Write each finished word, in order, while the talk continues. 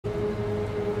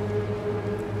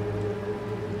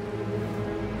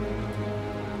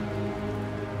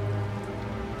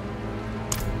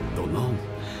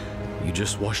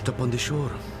just washed up on the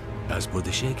shore. As for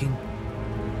the shaking,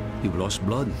 you've lost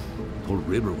blood. The whole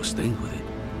river was stained with it.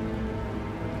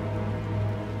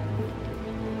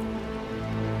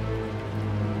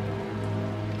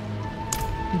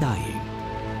 Dying,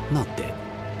 not dead.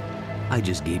 I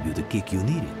just gave you the kick you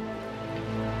needed.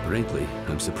 Frankly,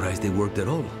 I'm surprised they worked at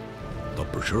all.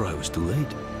 Thought for sure I was too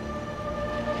late.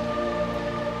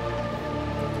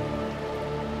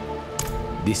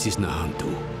 This is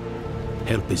Nahantu.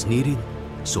 Help is needed,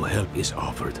 so help is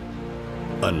offered.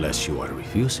 Unless you are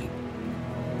refusing.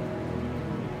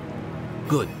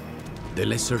 Good. Then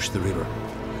let's search the river.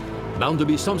 Bound to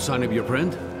be some sign of your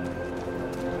friend.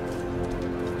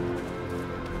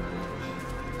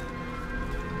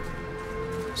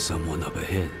 Someone up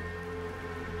ahead.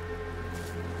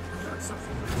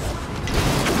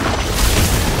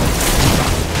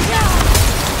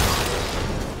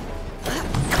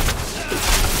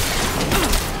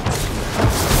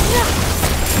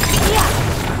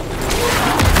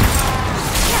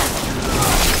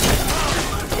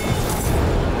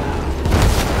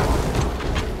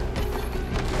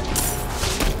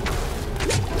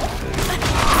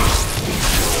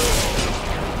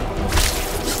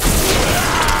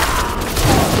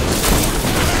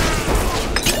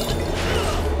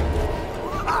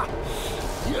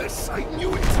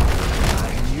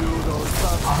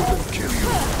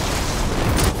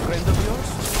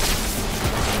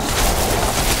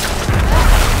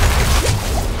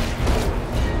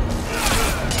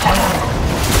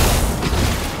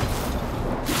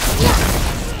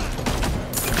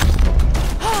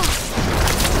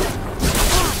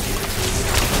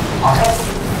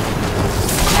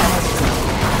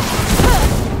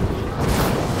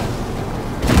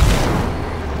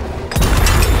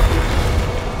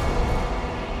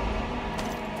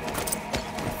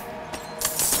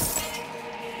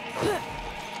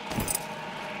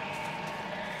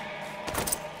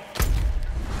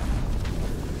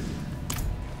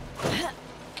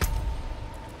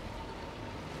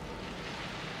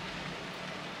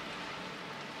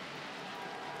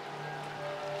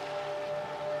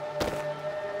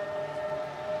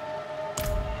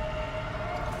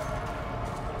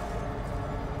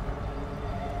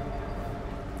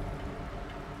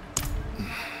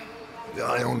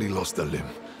 I only lost a limb,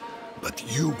 but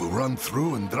you were run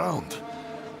through and drowned.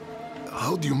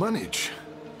 How do you manage?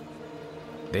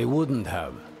 They wouldn't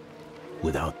have,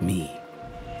 without me.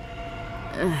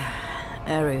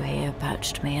 Eru here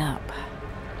patched me up.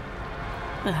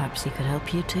 Perhaps he could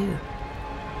help you too.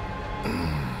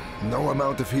 No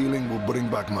amount of healing will bring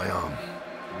back my arm.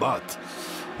 But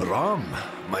Ram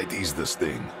might ease the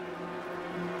sting.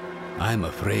 I'm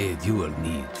afraid you will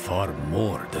need far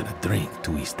more than a drink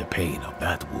to ease the pain of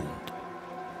that wound.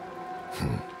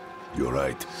 You're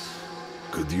right.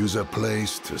 Could use a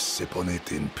place to sip on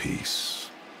it in peace.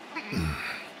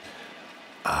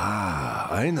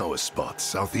 I know a spot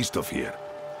southeast of here.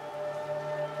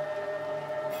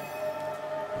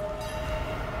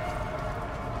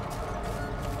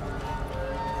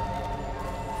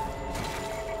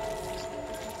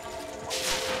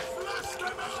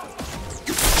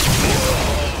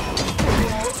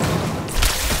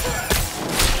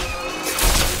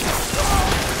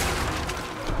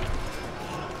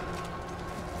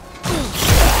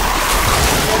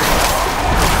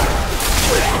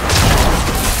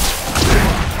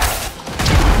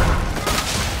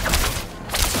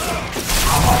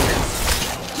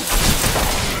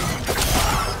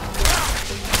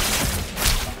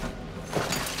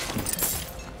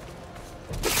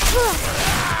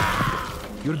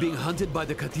 You're being hunted by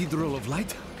the Cathedral of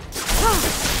Light?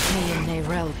 Me and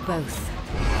Neyrelle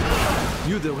both.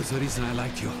 Knew there was a reason I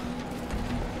liked you.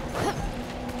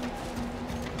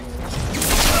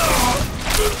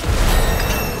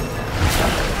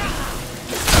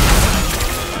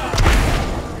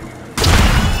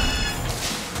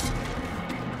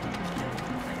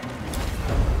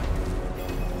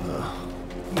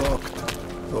 Locked.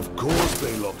 Of course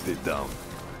they locked it down.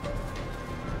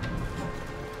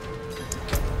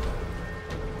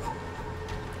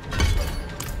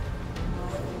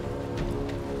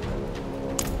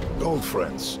 Old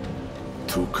friends.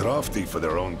 Too crafty for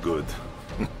their own good.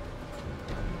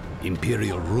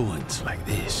 Imperial ruins like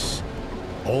this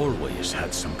always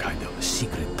had some kind of a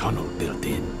secret tunnel built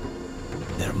in.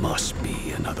 There must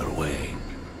be another way.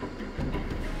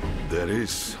 There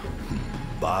is.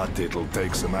 But it'll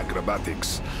take some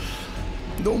acrobatics.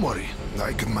 Don't worry,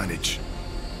 I can manage.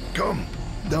 Come,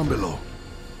 down below.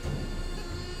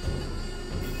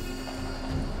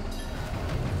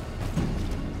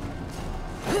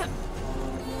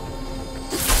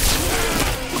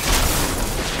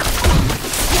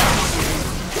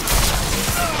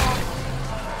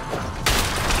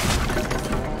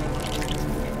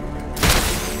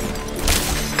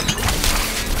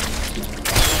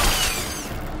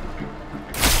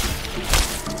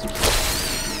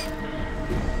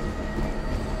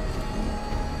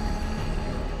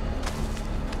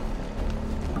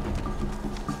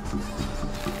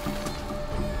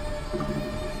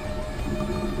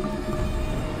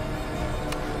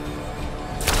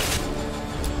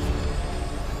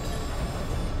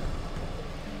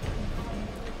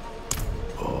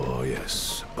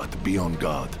 on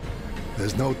guard.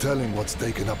 There's no telling what's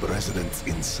taken up residence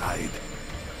inside.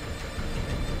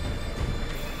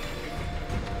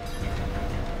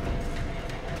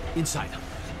 Inside,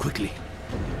 quickly.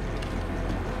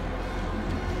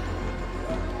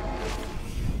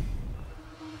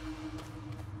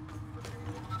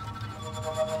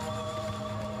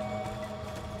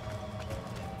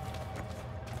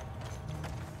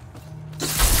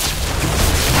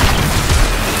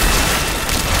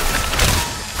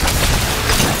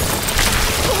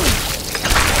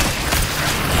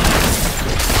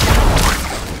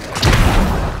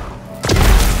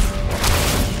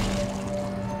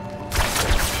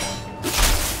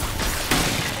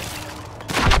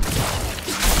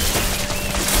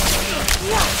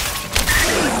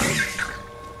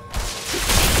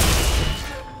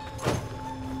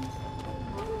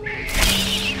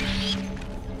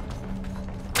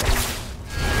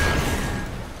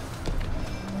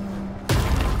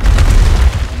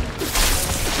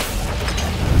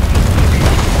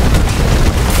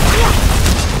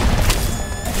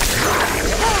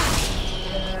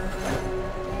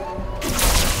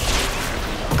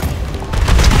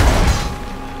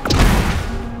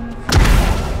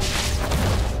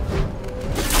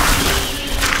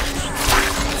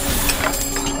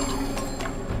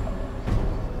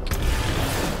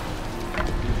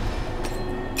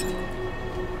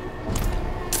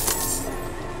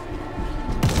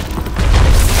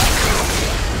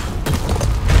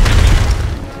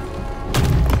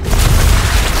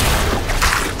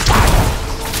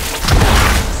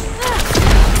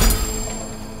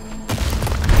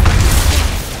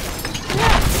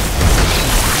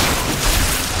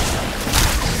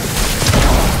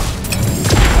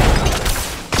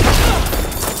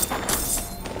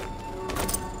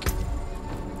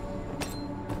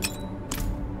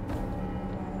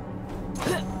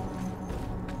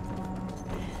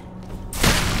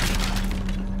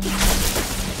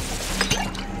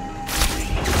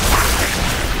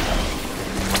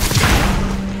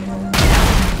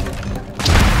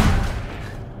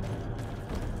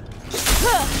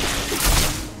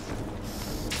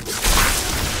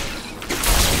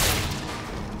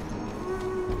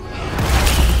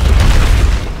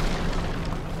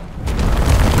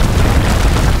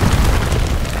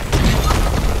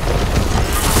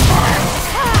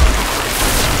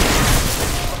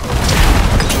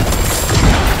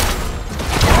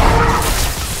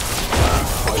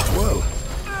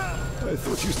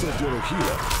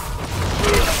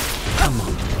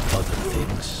 Among other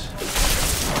things,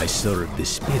 I serve the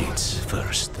spirits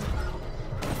first.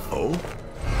 Oh?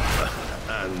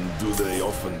 And do they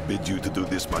often bid you to do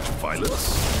this much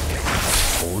violence?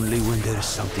 Only when there's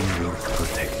something worth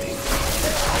protecting.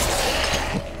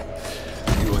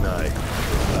 You and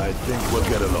I think we'll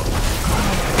get along.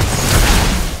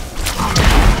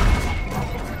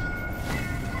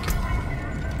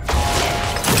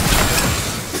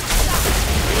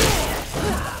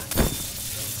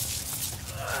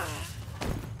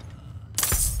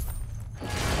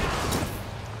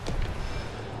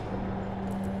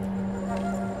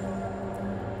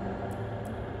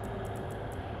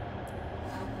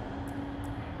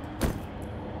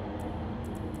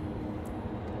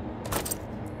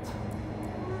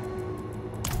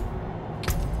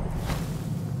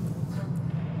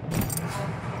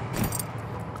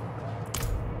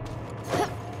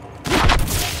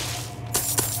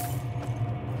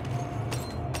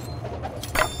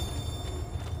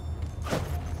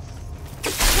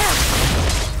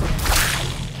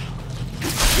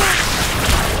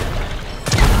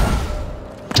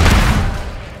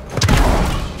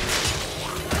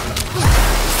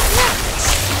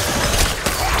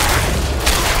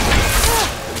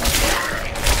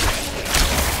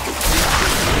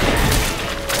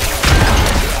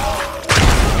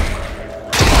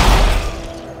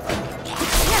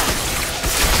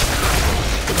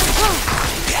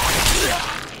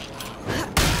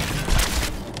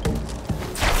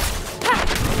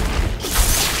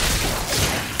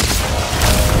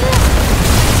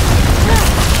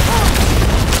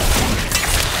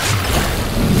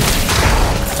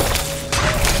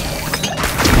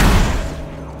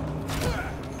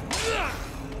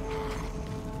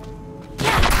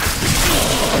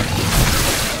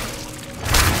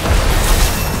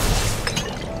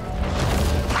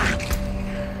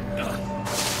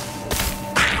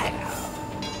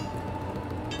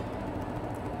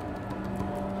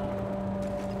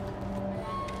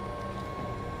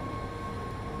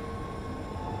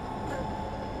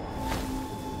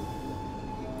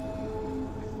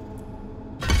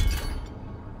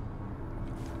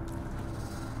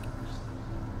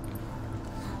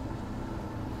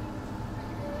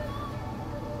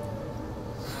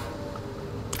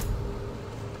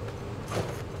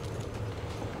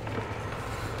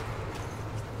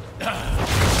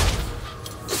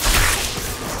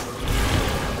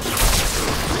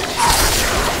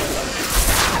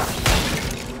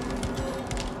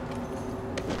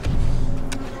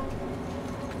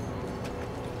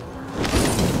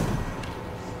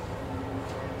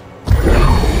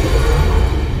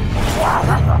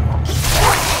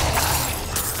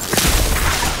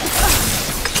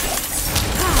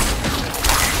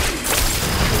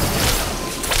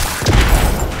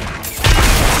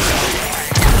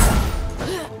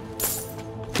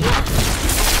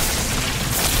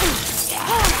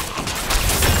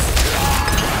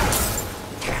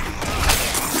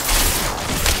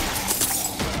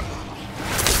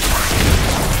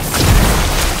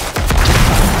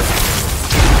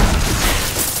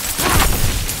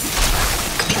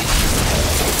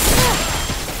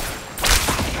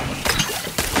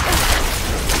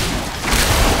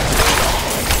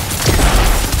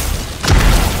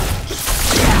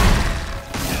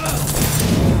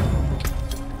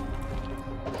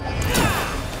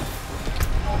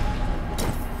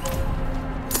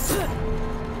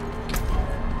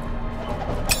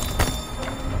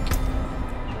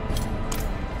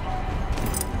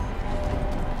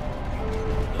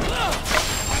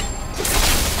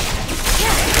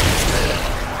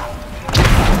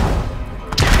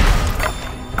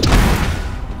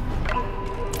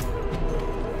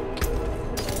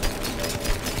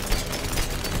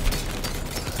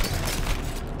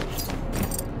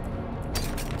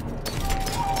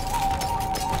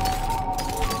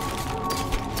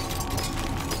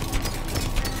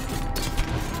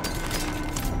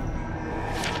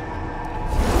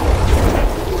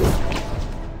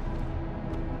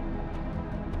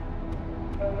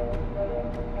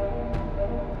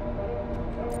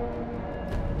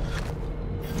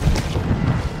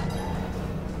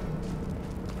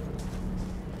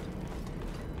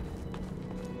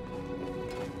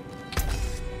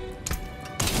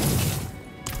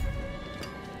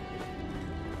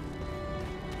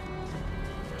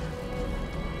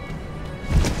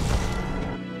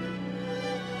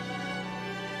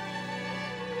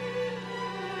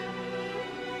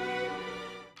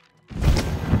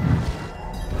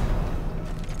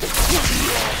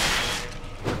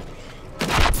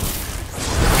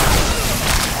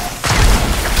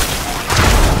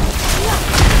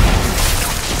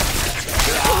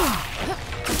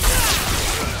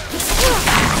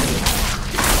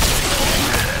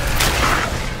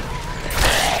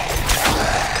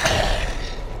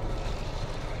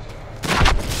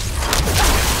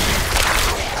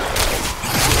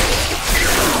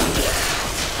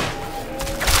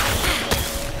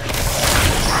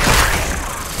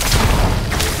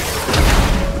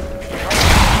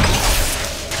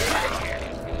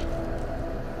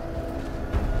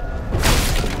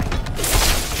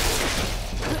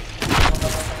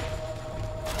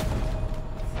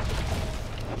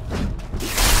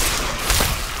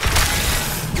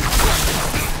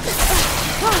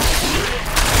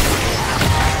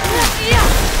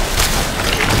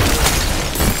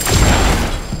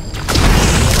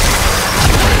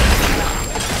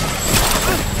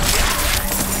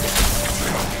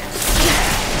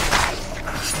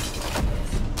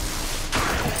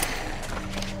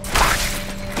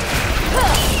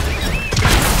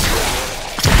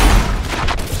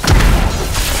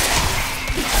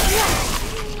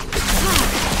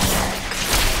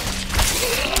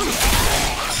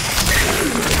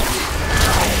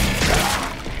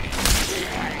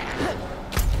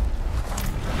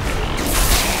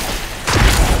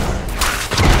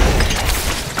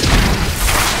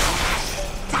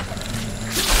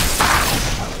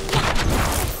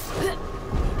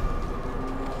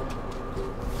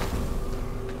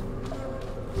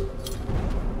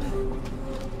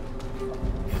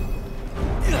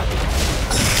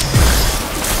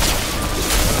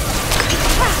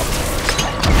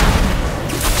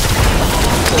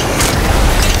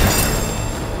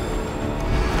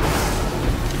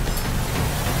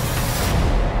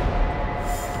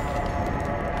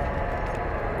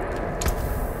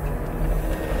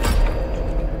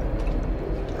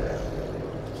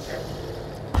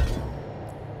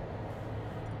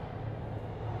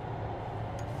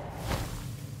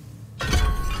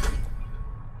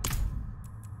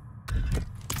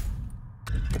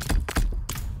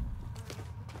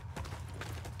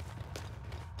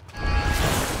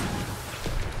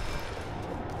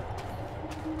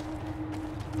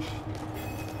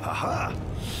 Aha!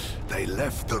 They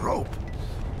left the rope.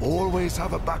 Always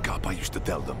have a backup, I used to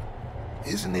tell them.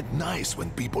 Isn't it nice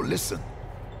when people listen?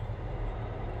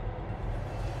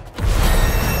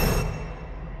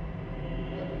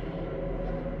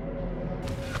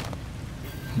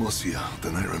 Murcia,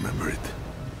 then I remember it.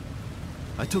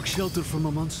 I took shelter from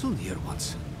a monsoon here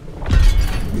once.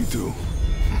 Me too.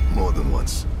 More than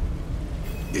once.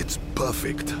 It's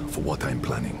perfect for what I'm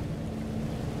planning.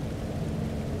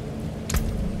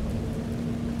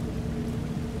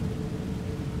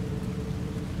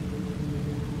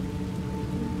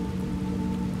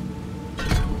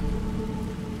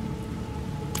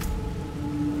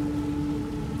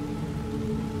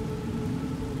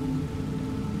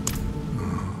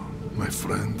 My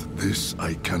friend, this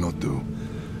I cannot do.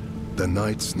 The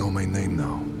knights know my name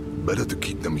now. Better to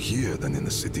keep them here than in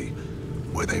the city,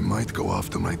 where they might go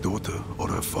after my daughter or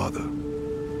her father.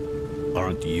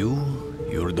 Aren't you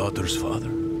your daughter's father?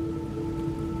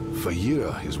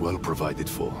 Fayira is well provided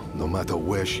for, no matter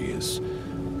where she is.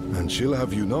 And she'll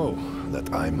have you know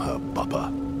that I'm her papa.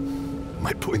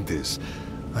 My point is,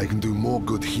 I can do more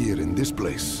good here in this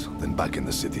place than back in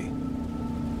the city.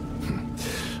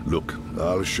 Look,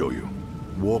 I'll show you.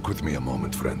 Walk with me a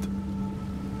moment, friend.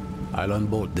 I'll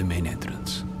unbolt the main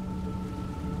entrance.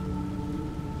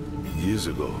 Years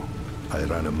ago, I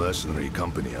ran a mercenary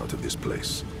company out of this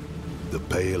place. The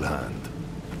Pale Hand.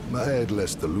 I had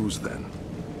less to lose then.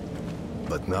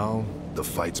 But now, the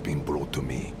fight's been brought to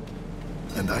me.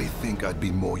 And I think I'd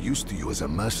be more used to you as a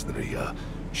mercenary, a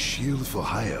shield for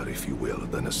hire, if you will,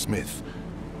 than a smith.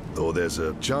 Though there's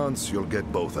a chance you'll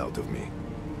get both out of me.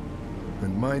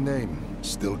 And my name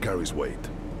still carries weight.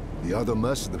 The other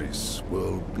mercenaries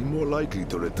will be more likely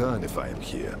to return if I am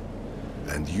here.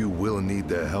 And you will need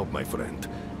their help, my friend.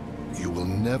 You will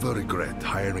never regret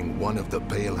hiring one of the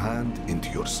Pale Hand into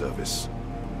your service.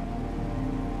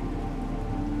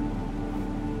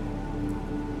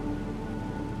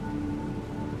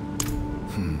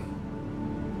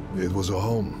 It was a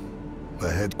home, a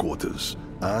headquarters,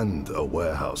 and a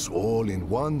warehouse all in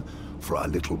one for our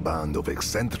little band of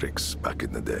eccentrics back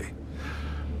in the day.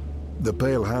 The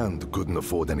Pale Hand couldn't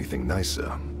afford anything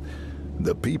nicer.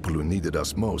 The people who needed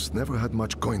us most never had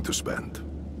much coin to spend.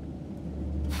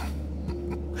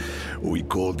 We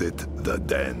called it the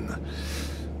Den.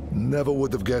 Never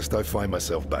would have guessed I'd find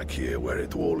myself back here where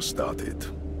it all started.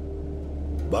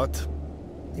 But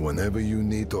whenever you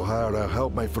need to hire our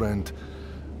help, my friend,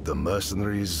 the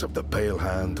mercenaries of the Pale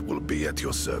Hand will be at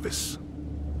your service.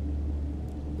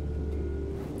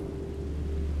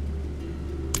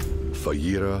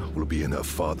 Fayira will be in her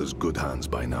father's good hands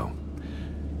by now.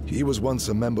 He was once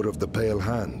a member of the Pale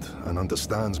Hand and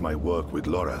understands my work with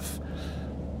Lorath.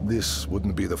 This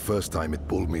wouldn't be the first time it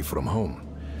pulled me from home.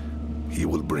 He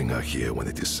will bring her here when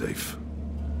it is safe.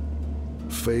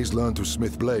 Faye's learned to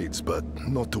smith blades, but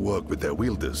not to work with their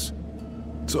wielders.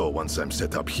 So once I'm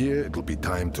set up here, it'll be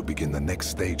time to begin the next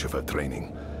stage of her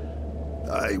training.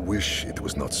 I wish it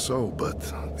was not so, but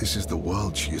this is the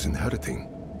world she is inheriting.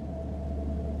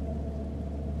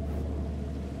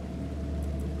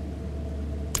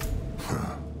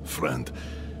 Friend,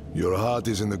 your heart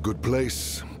is in a good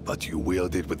place, but you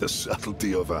wield it with the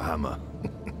subtlety of a hammer.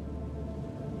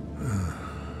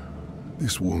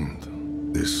 This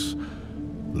wound, this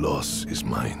loss is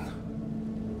mine.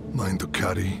 Mine to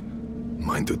carry,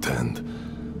 mine to tend.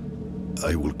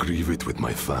 I will grieve it with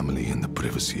my family in the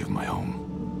privacy of my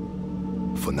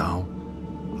home. For now,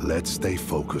 let's stay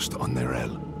focused on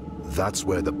Nerel. That's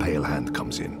where the Pale Hand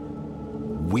comes in.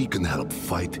 We can help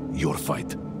fight your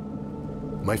fight.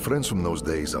 My friends from those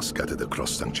days are scattered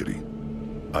across Sanctuary.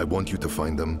 I want you to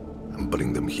find them and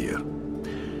bring them here.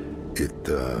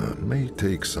 It may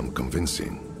take some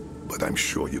convincing, but I'm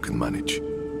sure you can manage.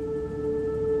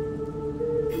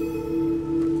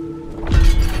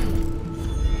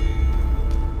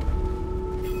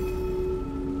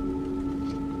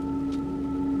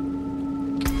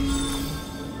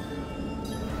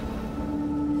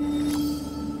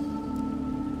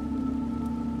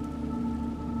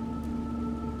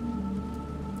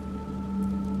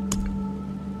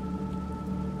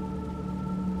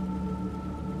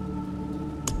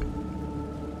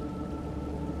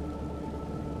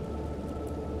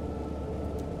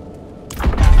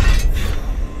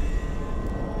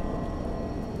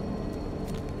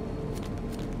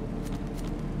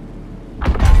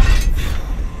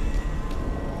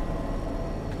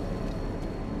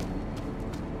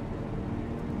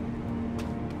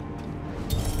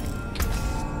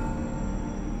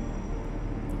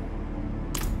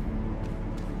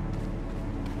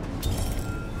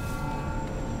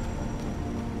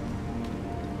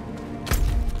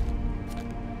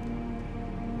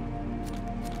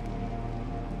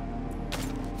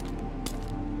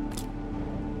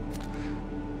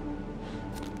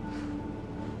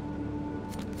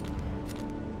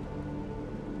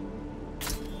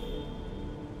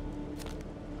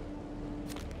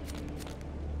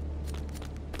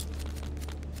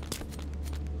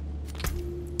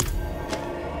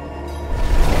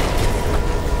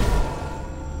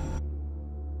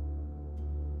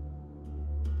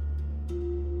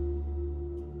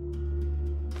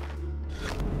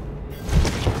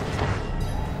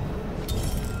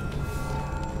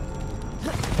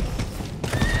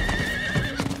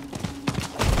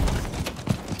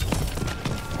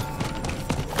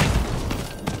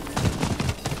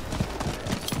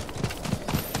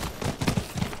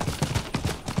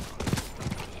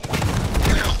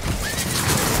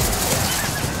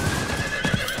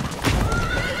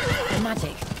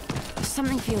 magic.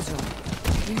 Something feels wrong.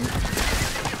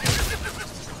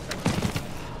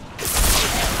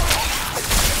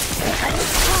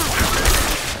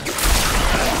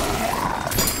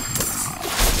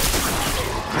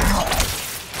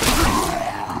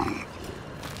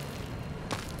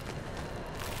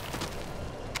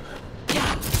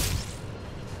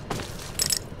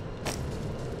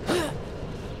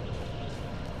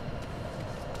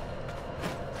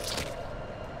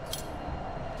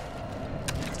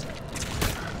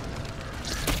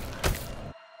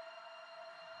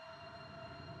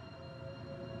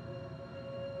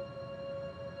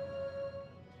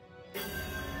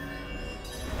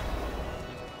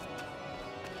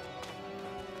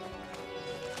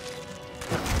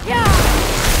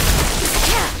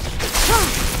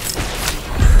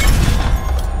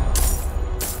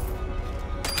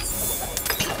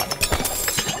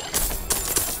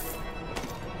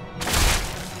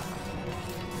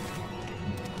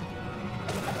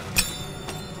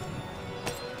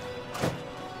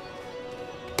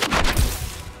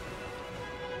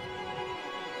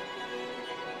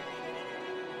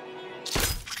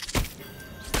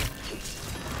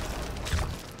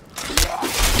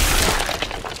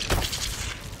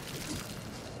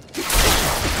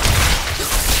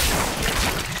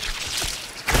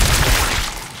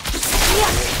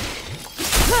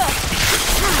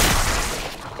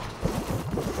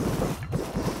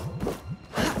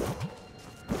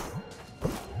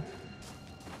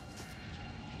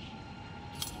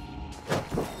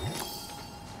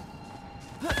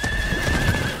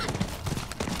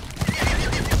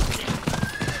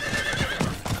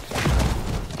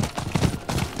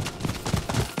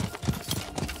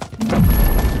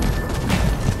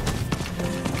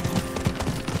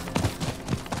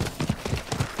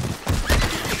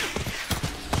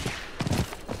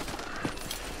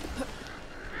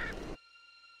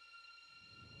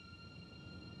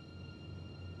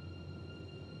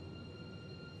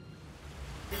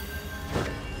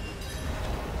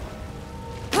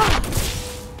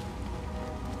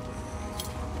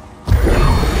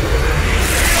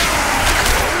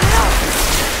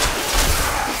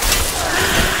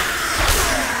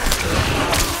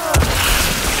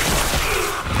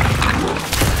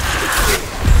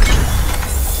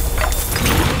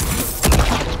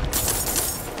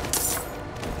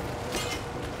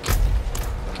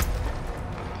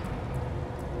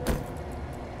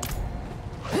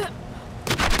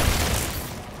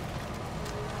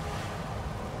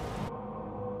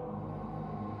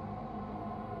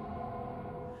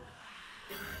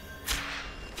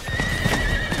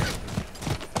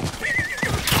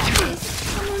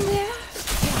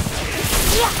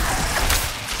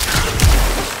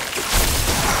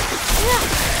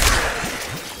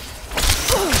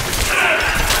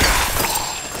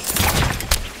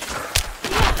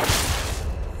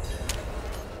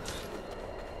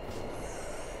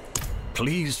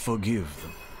 Please forgive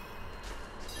them.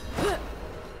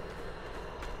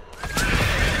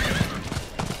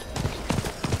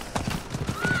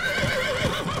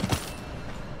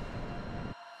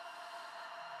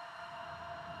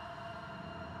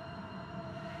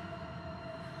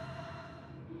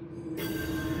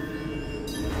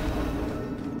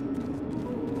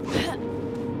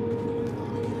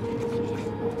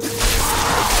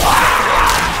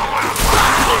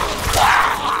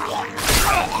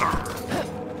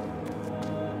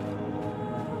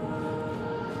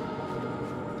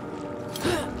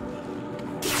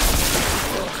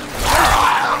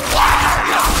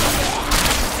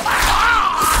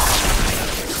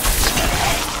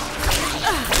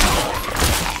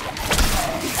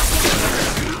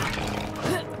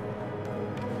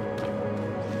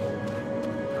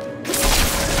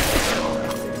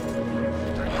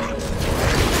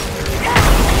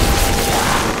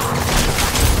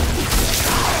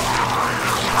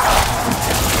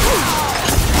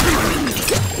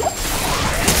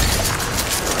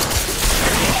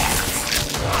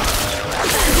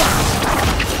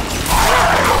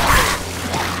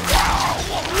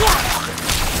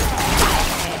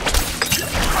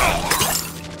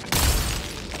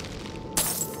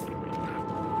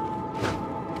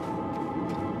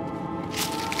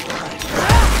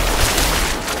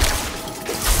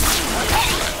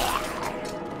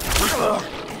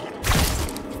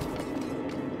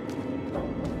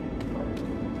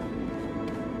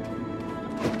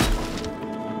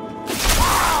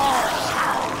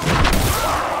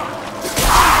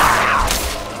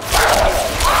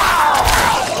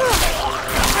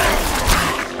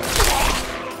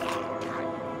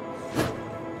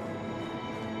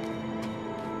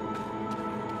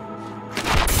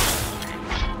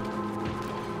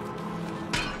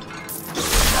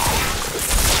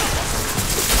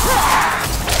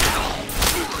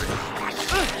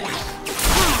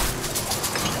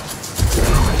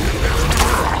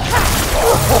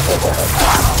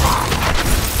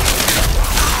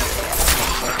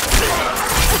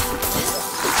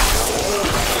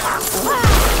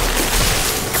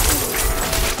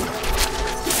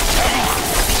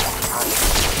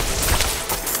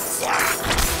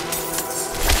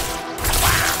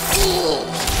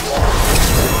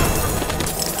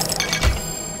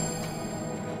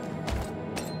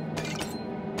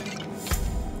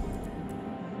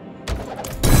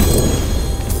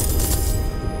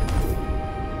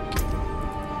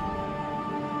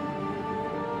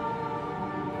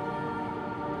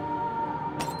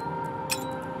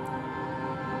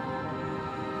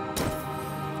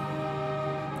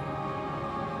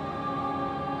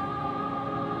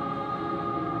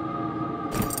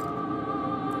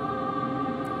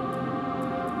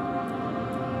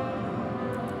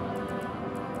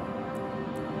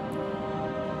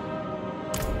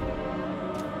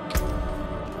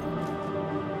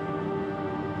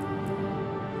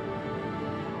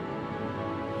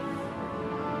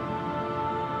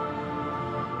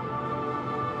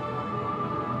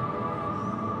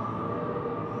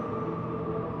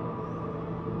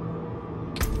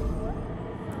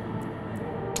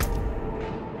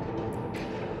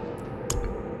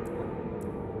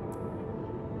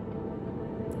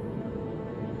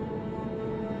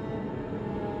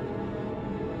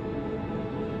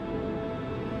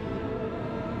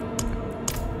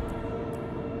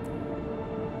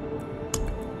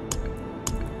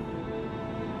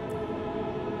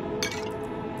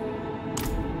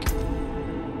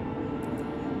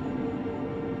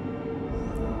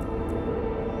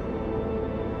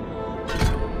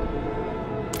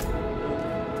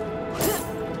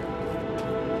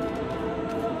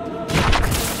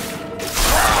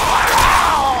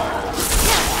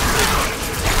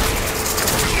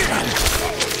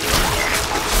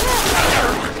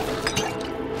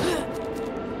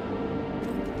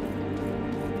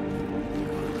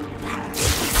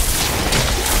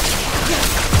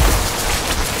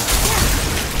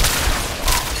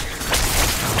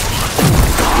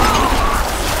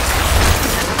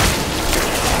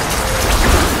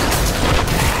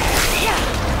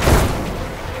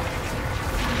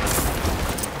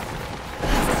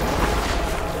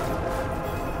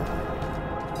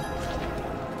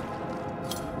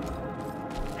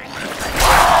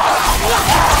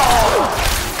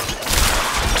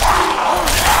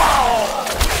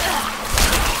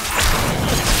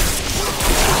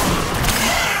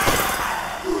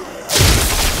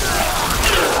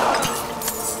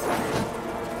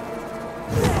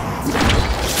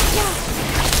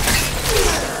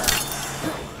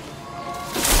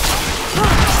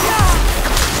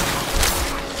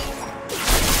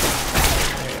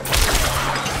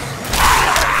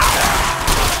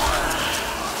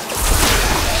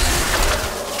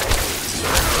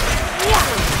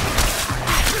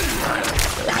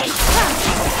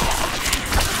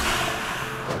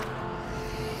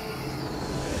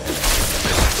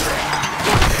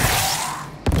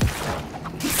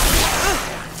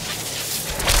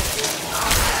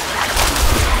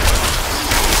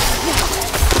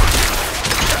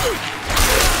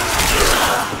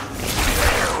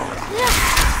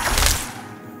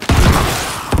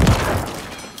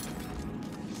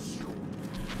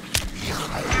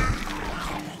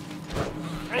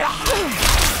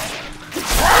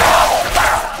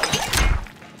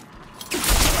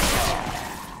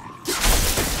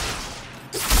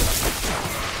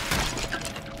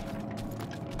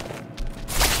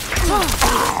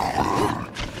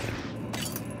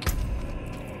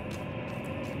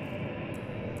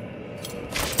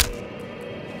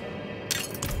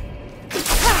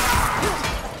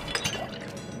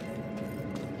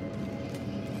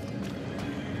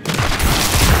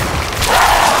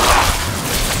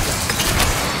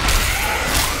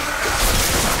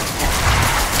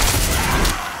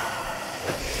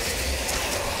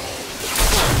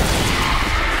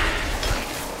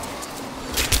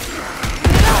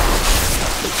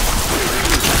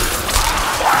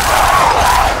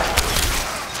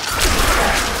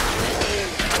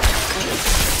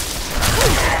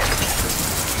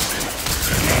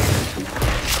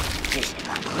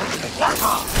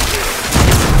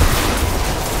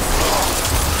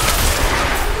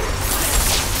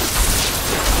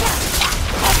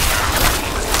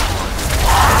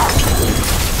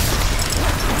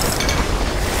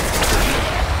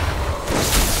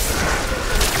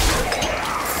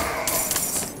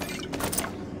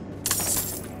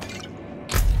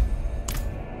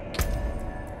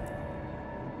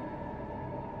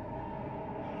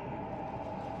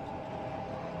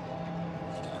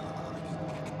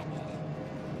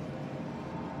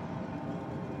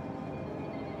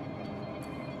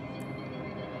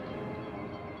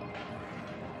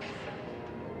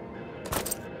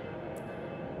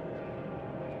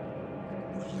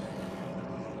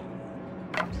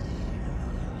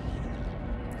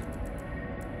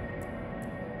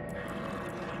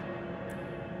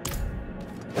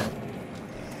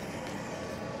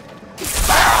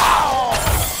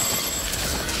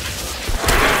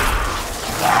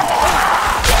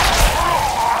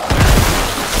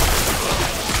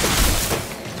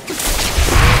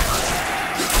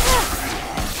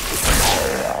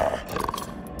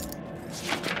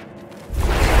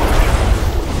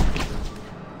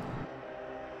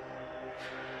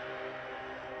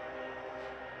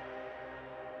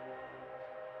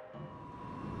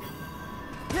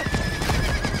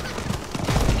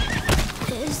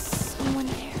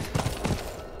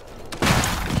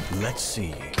 Let's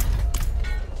see.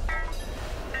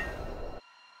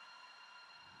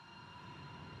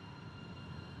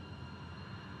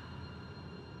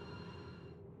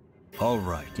 All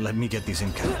right, let me get these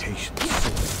incantations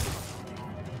sorted.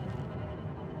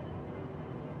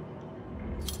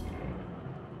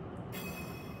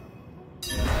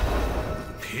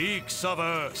 Peaks of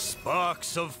earth,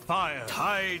 sparks of fire,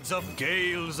 tides of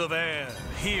gales of air,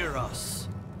 hear us.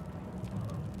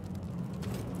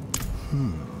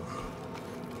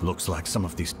 Looks like some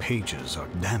of these pages are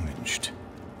damaged.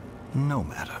 No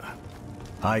matter.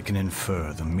 I can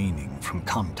infer the meaning from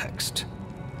context.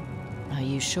 Are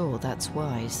you sure that's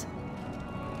wise?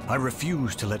 I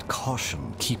refuse to let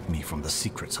caution keep me from the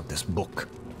secrets of this book.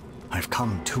 I've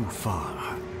come too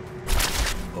far.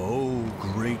 Oh,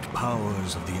 great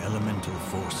powers of the elemental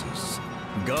forces,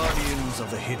 guardians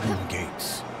of the hidden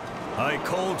gates. I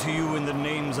call to you in the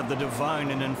names of the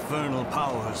divine and infernal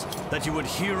powers that you would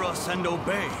hear us and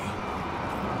obey.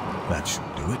 That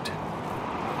should do it.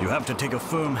 You have to take a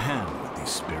firm hand with these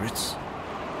spirits.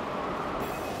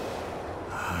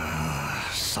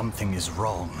 Something is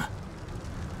wrong.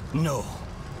 No.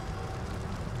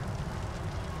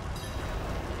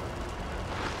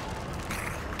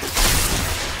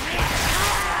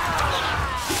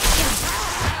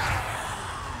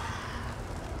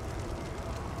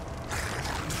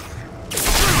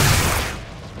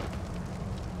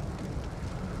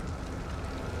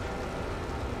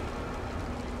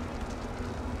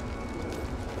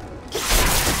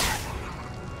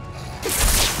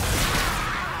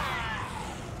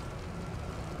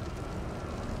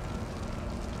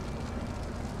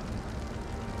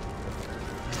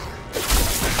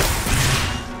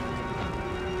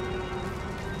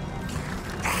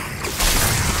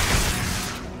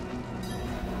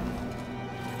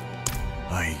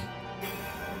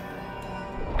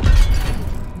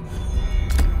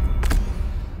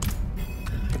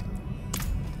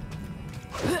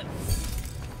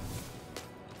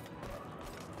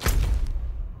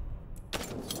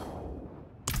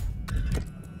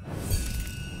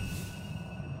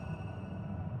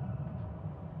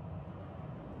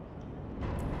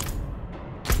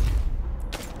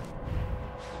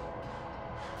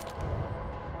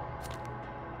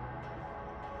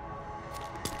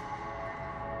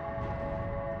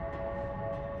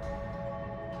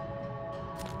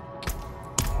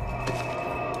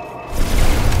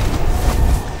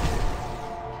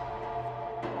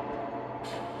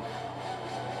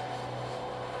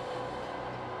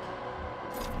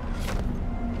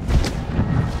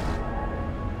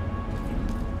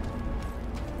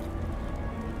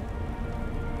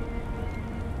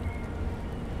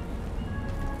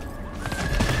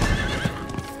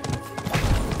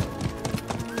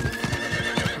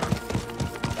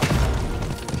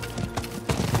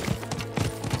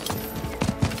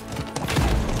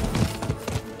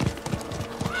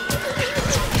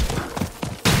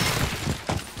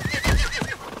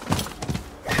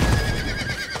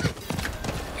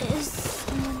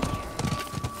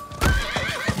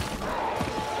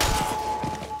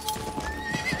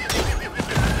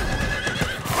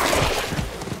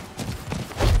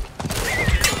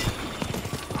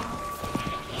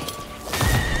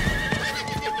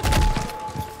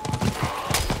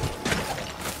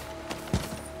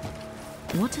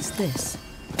 What is this?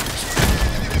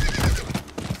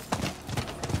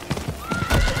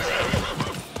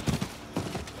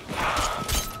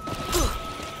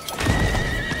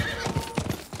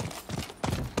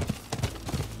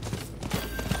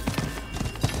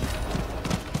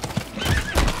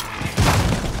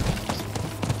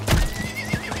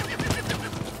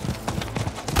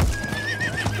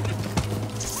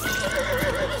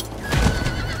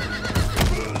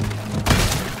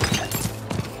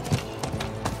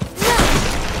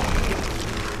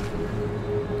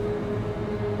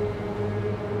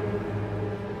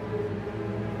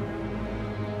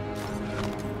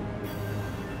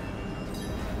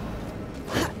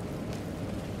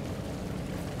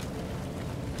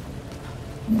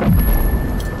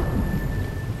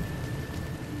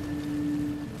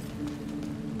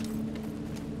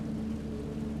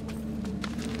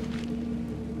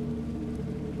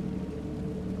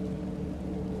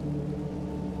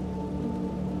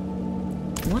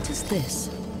 What is this?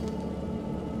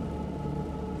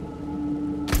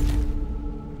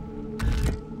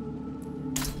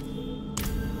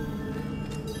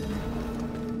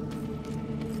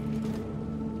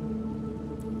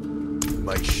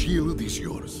 My shield is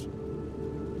yours.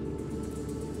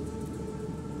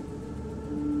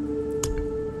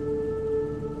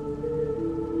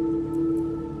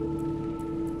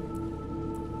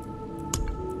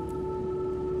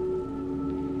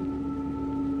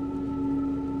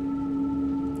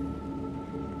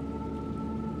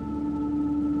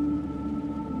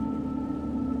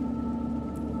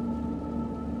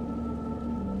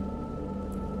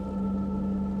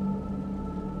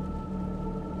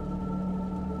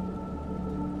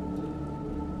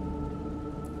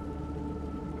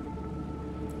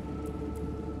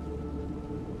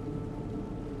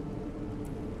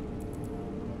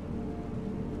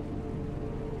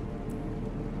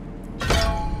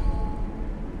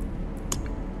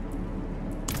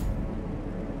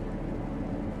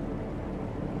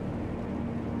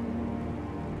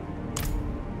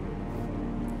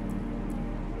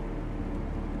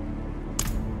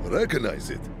 Recognize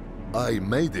it. I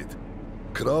made it.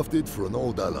 Crafted for an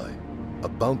old ally, a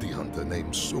bounty hunter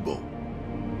named Subo.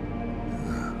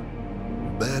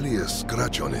 Barely a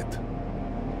scratch on it.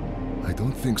 I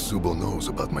don't think Subo knows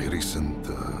about my recent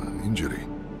injury.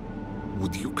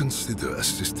 Would you consider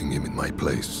assisting him in my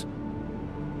place?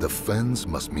 The fens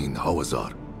must mean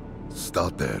Hawazar.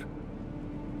 Start there.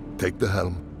 Take the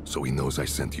helm, so he knows I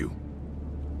sent you.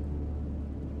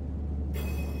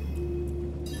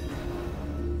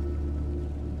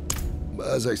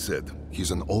 As I said,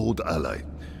 he's an old ally.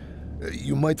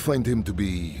 You might find him to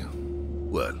be,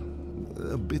 well,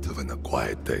 a bit of an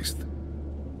acquired taste.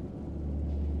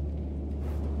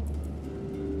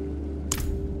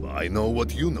 I know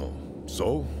what you know,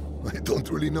 so I don't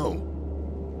really know.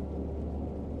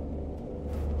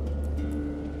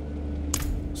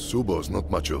 Subo's not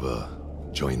much of a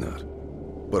joiner.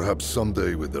 Perhaps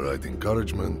someday with the right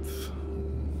encouragement.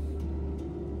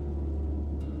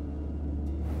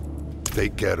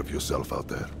 Take care of yourself out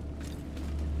there.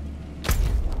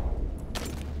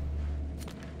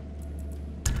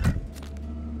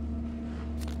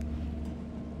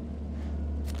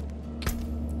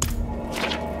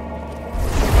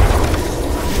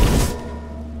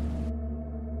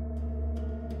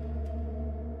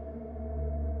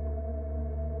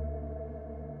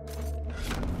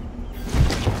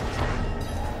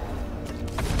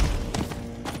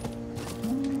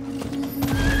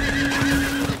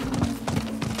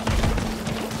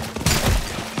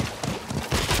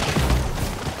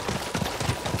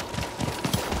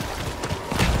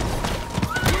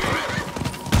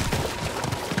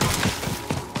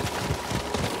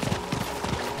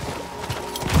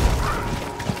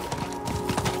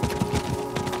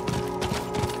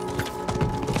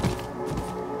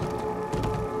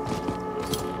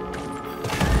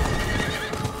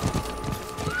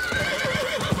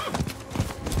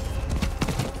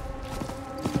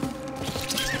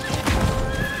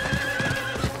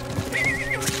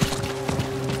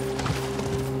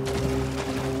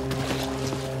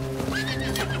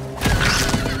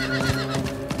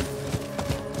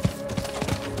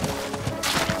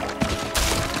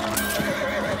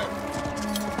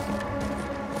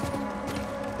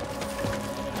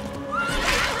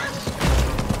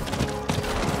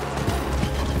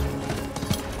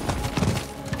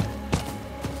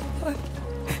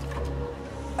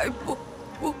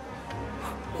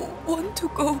 Want to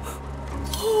go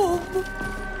home.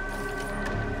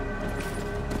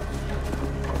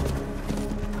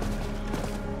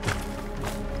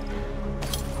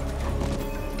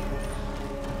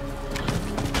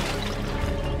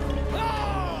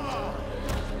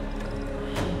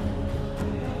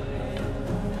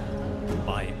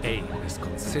 My aim is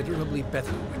considerably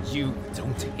better when you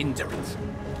don't hinder it.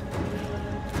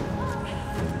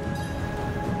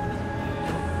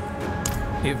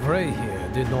 If Ray here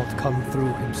did not come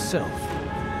through himself,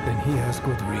 then he has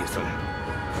good reason.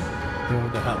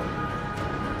 Hold the helm.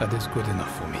 That is good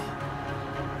enough for me.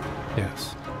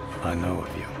 Yes, I know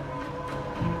of you.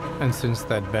 And since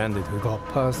that bandit who got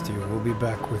past you will be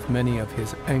back with many of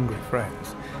his angry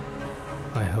friends,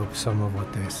 I hope some of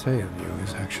what they say of you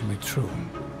is actually true.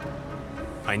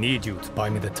 I need you to buy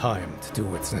me the time to do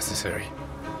what's necessary.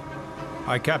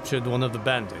 I captured one of the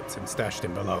bandits and stashed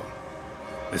him below.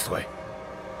 This way.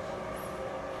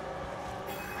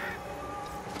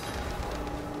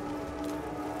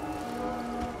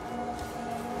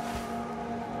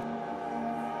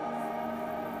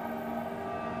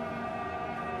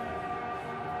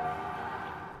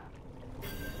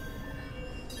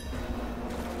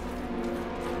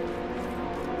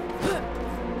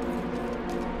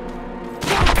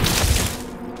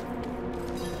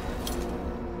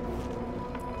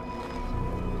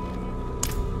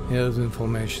 Here's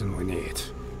information we need.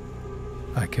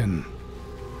 I can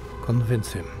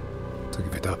convince him to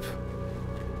give it up.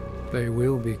 They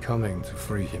will be coming to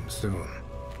free him soon.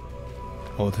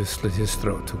 Or to slit his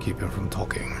throat to keep him from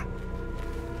talking.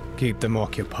 Keep them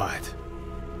occupied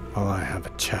while I have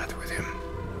a chat with him.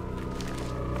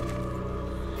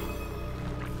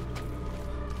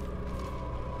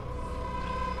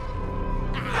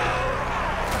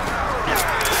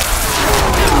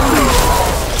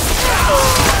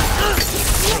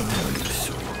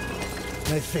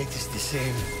 My fate is the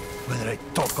same, whether I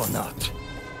talk or not.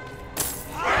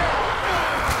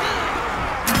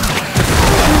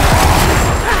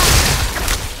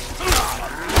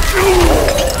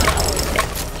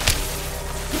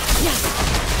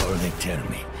 All they tell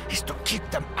me is to keep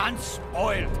them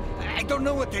unspoiled. I don't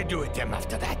know what they do with them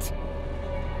after that.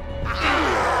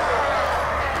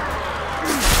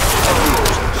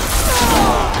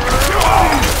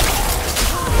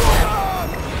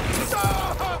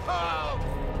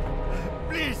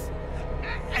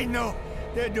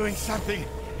 doing something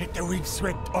at the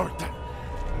windswept altar.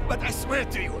 But I swear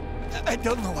to you, I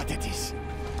don't know what it is.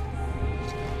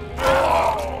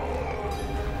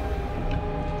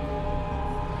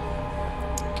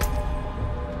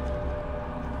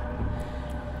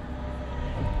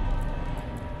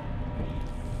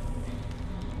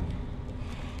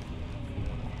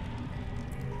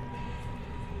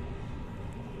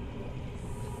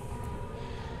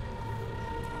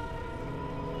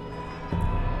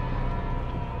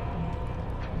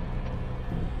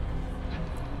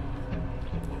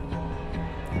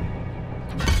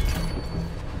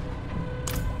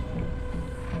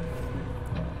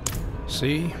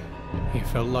 See? He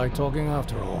felt like talking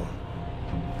after all.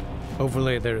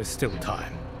 Hopefully there is still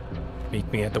time.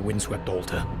 Meet me at the windswept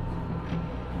altar.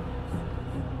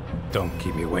 Don't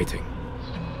keep me waiting.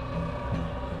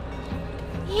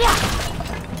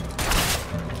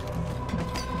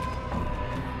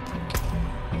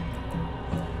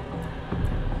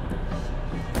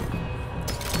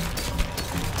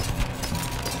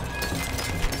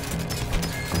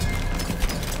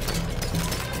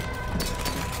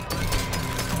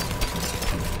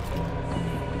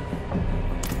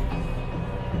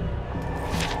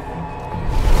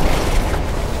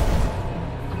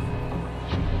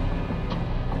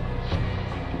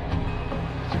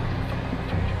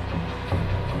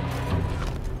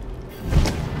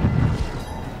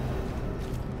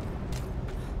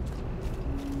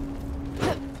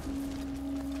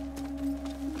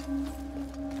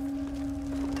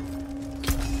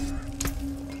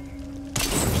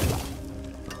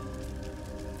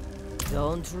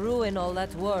 Don't ruin all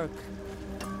that work.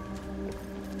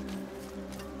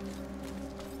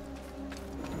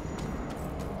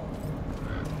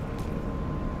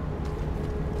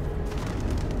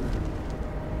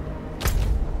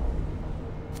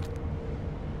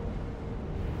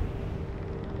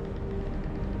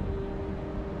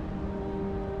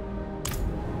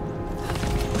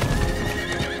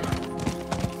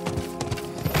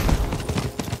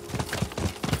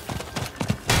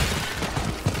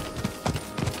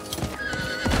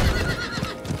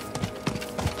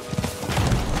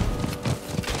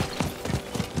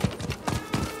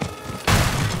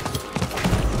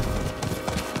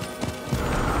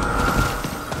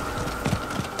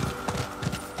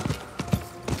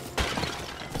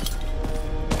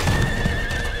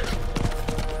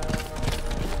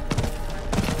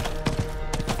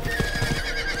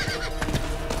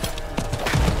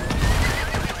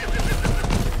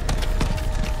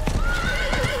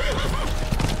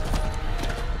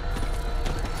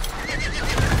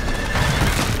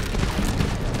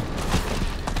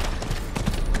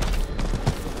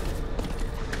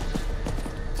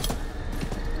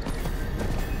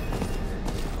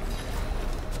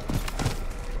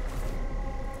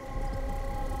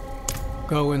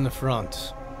 Go in the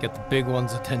front. Get the big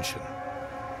one's attention.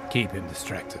 Keep him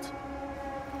distracted.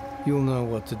 You'll know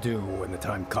what to do when the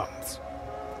time comes.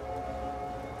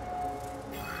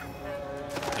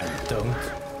 And don't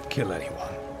kill anyone.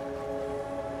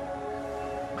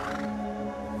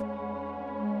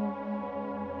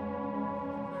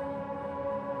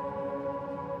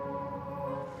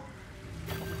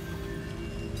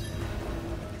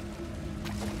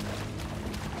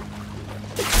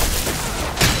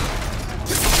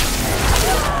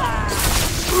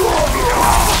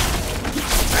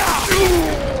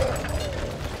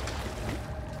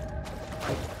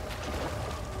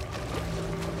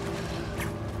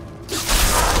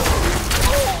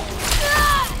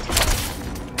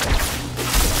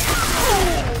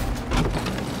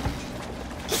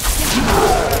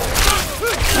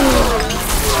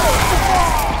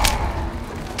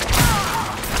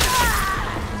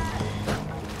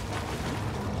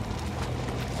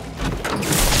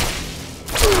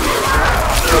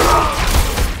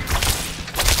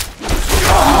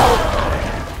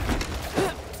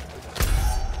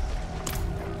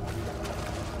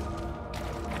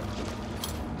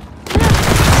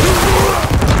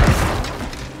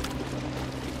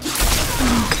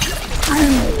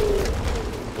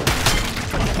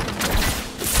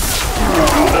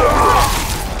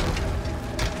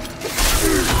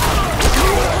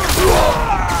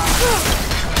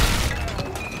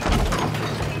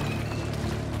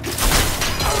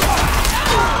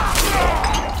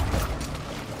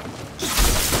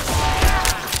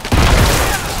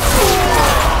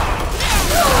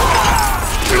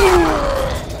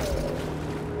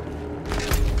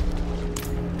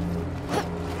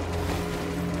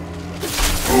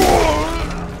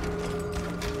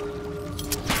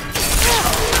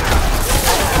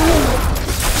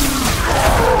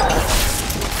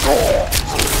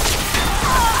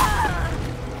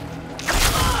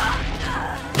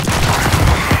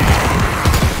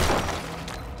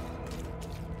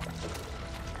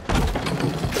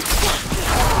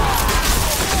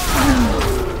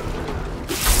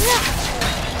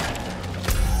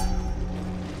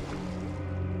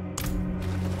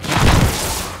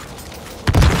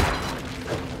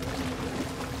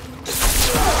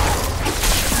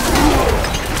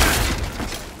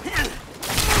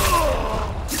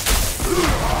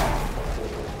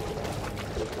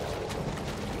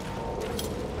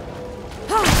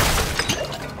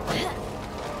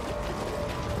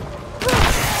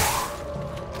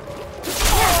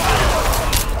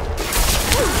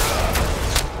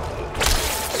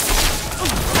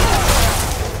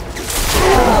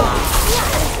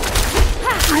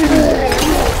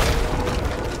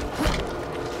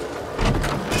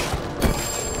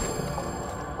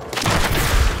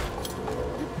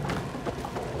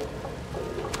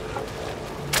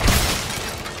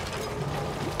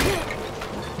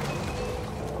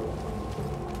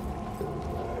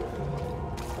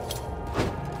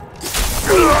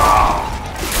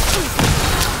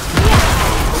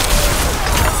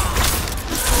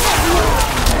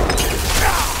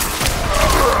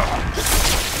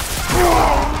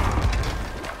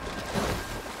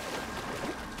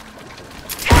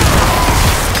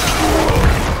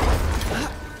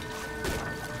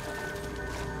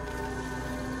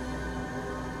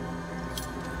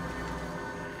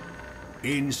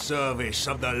 In service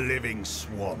of the living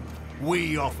swamp,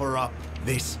 we offer up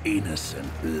this innocent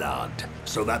blood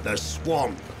so that the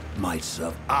swamp might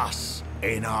serve us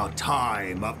in our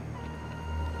time of...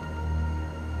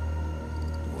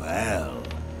 Well,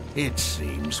 it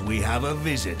seems we have a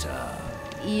visitor.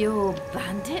 You're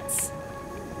bandits?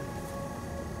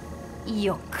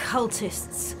 You're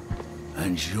cultists.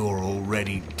 And you're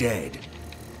already dead.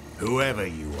 Whoever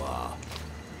you are,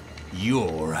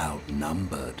 you're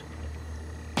outnumbered.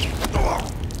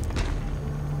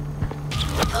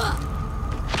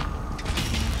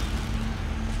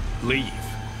 Leave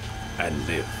and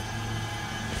live.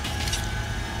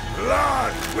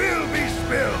 Blood will be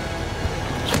spilled!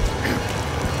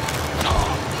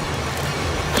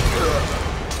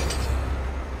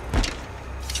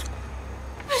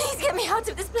 Please get me out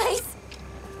of this place!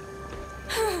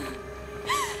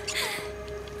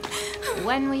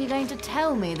 When were you going to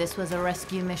tell me this was a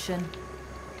rescue mission?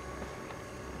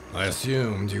 I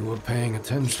assumed you were paying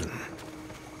attention.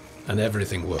 And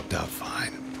everything worked out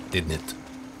fine, didn't it?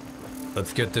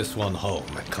 Let's get this one home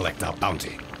and collect our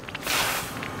bounty.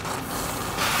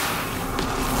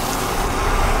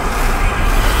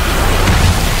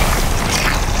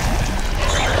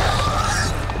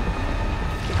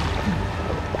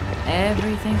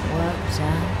 Everything works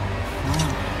out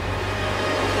fine.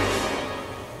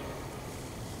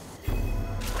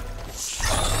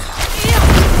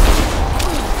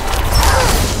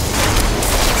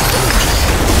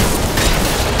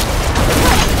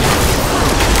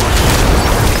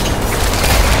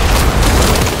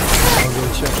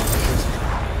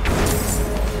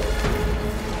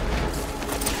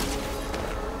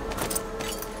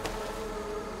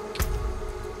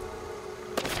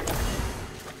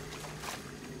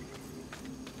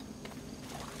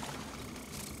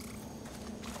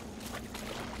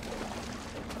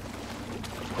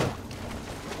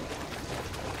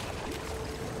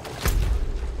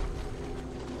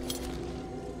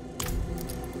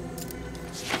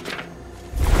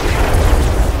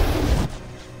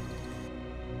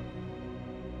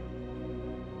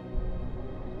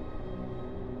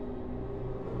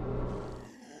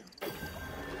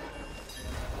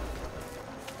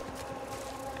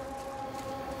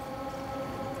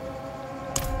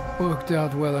 Worked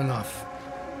out well enough.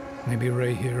 Maybe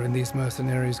Ray here and these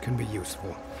mercenaries can be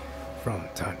useful from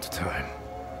time to time.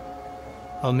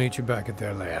 I'll meet you back at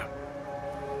their lair.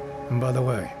 And by the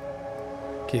way,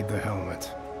 keep the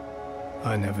helmet.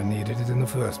 I never needed it in the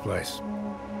first place.